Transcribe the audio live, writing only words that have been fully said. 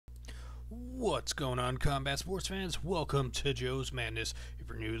What's going on, combat sports fans? Welcome to Joe's Madness. If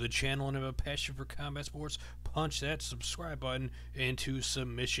you're new to the channel and have a passion for combat sports, punch that subscribe button into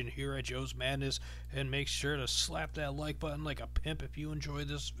submission here at Joe's Madness, and make sure to slap that like button like a pimp if you enjoy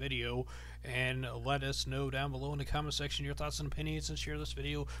this video, and let us know down below in the comment section your thoughts and opinions, and share this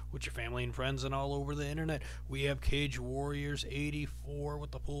video with your family and friends and all over the internet. We have Cage Warriors 84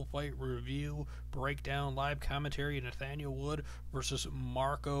 with the full fight review, breakdown, live commentary, Nathaniel Wood versus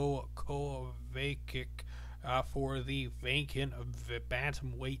Marko Kovacevic for the vacant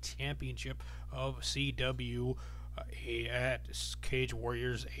Bantamweight Championship of CW at Cage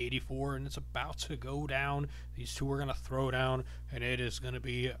Warriors 84, and it's about to go down. These two are going to throw down, and it is going to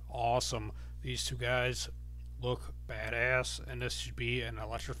be awesome. These two guys look badass, and this should be an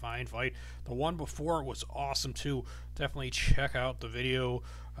electrifying fight. The one before it was awesome too. Definitely check out the video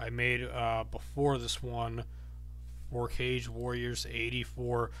I made before this one for Cage Warriors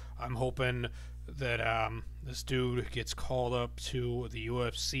 84. I'm hoping that this dude gets called up to the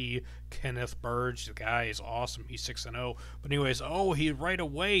UFC. Kenneth Burge, the guy is awesome. He's 6-0. But anyways, he right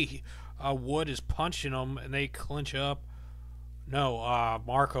away Wood is punching him, and they clinch up. No,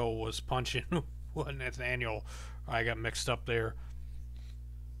 Marko was punching Nathaniel. I got mixed up there.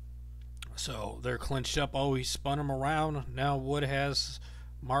 So they're clinched up. He spun him around. Now Wood has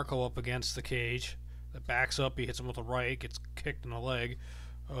Marko up against the cage. That backs up. He hits him with a right. Gets kicked in the leg.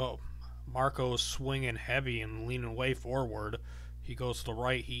 Marko's swinging heavy and leaning way forward. He goes to the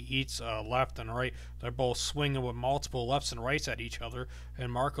right. He eats left and right. They're both swinging with multiple lefts and rights at each other. And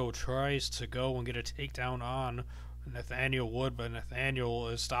Marko tries to go and get a takedown on Nathaniel Wood, but Nathaniel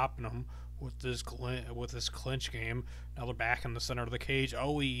is stopping him with this clinch game. Now they're back in the center of the cage.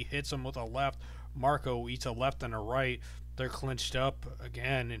 He hits him with a left. Marko eats a left and a right. They're clinched up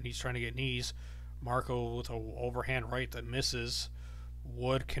again, and he's trying to get knees. Marko with an overhand right that misses.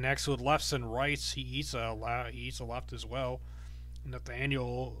 Wood connects with lefts and rights. He eats a left as well.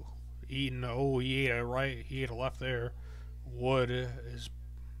 Nathaniel eating. He ate a right. He ate a left there. Wood is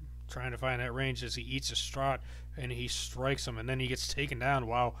trying to find that range as he eats a strut, and he strikes him, and then he gets taken down.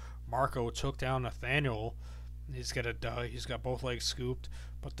 Wow, Marko took down Nathaniel. He's got both legs scooped,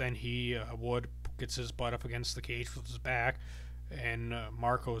 but then Wood gets his butt up against the cage with his back, and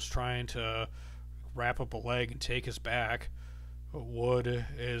Marko's trying to wrap up a leg and take his back. Wood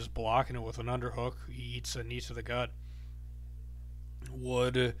is blocking it with an underhook. He eats a knee to the gut.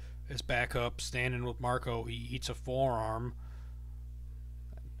 Wood is back up, standing with Marko. He eats a forearm.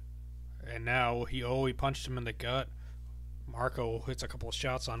 And now he punched him in the gut. Marko hits a couple of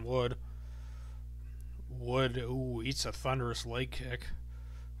shots on Wood. Wood eats a thunderous leg kick.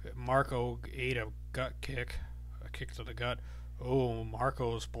 Marko ate a gut kick, a kick to the gut.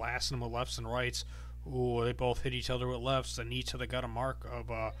 Marko's blasting him with lefts and rights. They both hit each other with lefts. A knee to the gut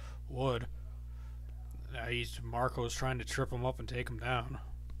of Wood. Now Marko's trying to trip him up and take him down.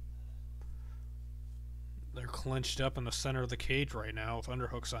 They're clinched up in the center of the cage right now with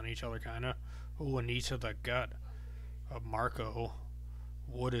underhooks on each other, kind of. A knee to the gut of Marko.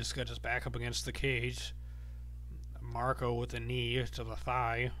 Wood has got his back up against the cage. Marko with a knee to the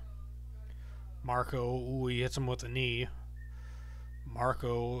thigh. Marko, he hits him with a knee.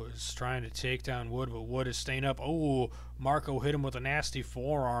 Marko is trying to take down Wood, but Wood is staying up. Marko hit him with a nasty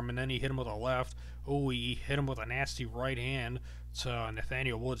forearm, and then he hit him with a left. He hit him with a nasty right hand to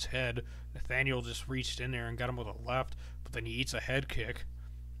Nathaniel Wood's head. Nathaniel just reached in there and got him with a left, but then he eats a head kick.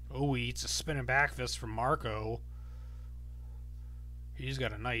 He eats a spinning back fist from Marko. He's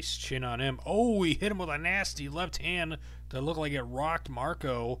got a nice chin on him. He hit him with a nasty left hand that looked like it rocked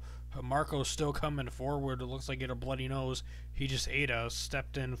Marko. Marko's still coming forward. It looks like he had a bloody nose. He just ate a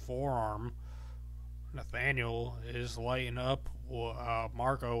stepped-in forearm. Nathaniel is lighting up.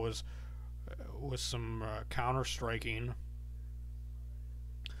 Marko was with some counter-striking.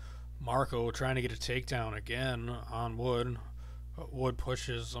 Marko trying to get a takedown again on Wood. Wood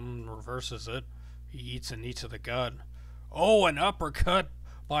pushes him, reverses it. He eats a knee to the gut. An uppercut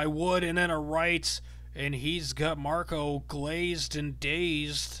by Wood, and then a right, and he's got Marko glazed and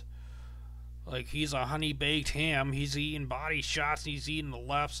dazed like he's a honey-baked ham. He's eating body shots. He's eating the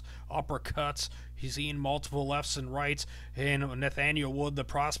lefts, uppercuts. He's eating multiple lefts and rights. And Nathaniel Wood, the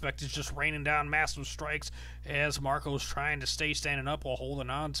prospect, is just raining down massive strikes as Marko's trying to stay standing up while holding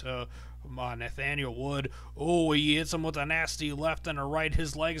on to Nathaniel Wood. He hits him with a nasty left and a right.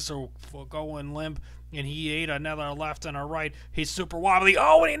 His legs are going limp, and he ate another left and a right. He's super wobbly.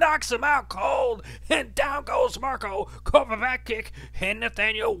 And he knocks him out cold. And down goes Marko Kovacevic. And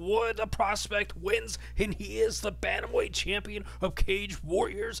Nathaniel Wood, the prospect, wins. And he is the Bantamweight champion of Cage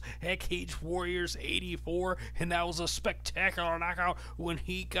Warriors at Cage Warriors 84, and that was a spectacular knockout. When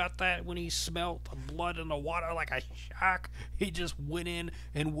he got that, when he smelled the blood in the water like a shark, he just went in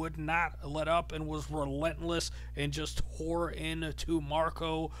and would not let up and was relentless and just tore into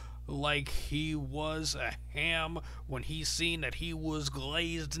Marko like he was a ham. When he seen that he was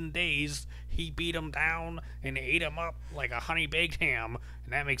glazed and dazed, he beat him down and ate him up like a honey-baked ham.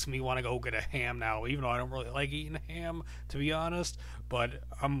 And that makes me want to go get a ham now, even though I don't really like eating ham, to be honest. But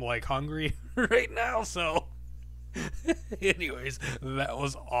I'm like hungry right now, so anyways, that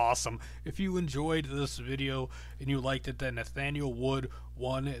was awesome. If you enjoyed this video and you liked it, then Nathaniel Wood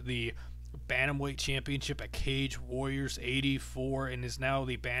won the Bantamweight Championship at Cage Warriors 84 and is now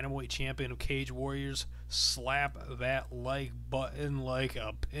the Bantamweight Champion of Cage Warriors. Slap that like button like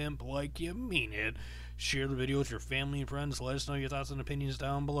a pimp, like you mean it. Share the video with your family and friends. Let us know your thoughts and opinions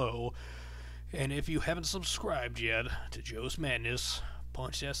down below. And if you haven't subscribed yet to Joe's Madness,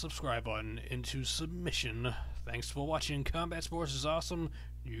 punch that subscribe button into submission. Thanks for watching. Combat Sports is awesome.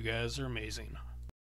 You guys are amazing.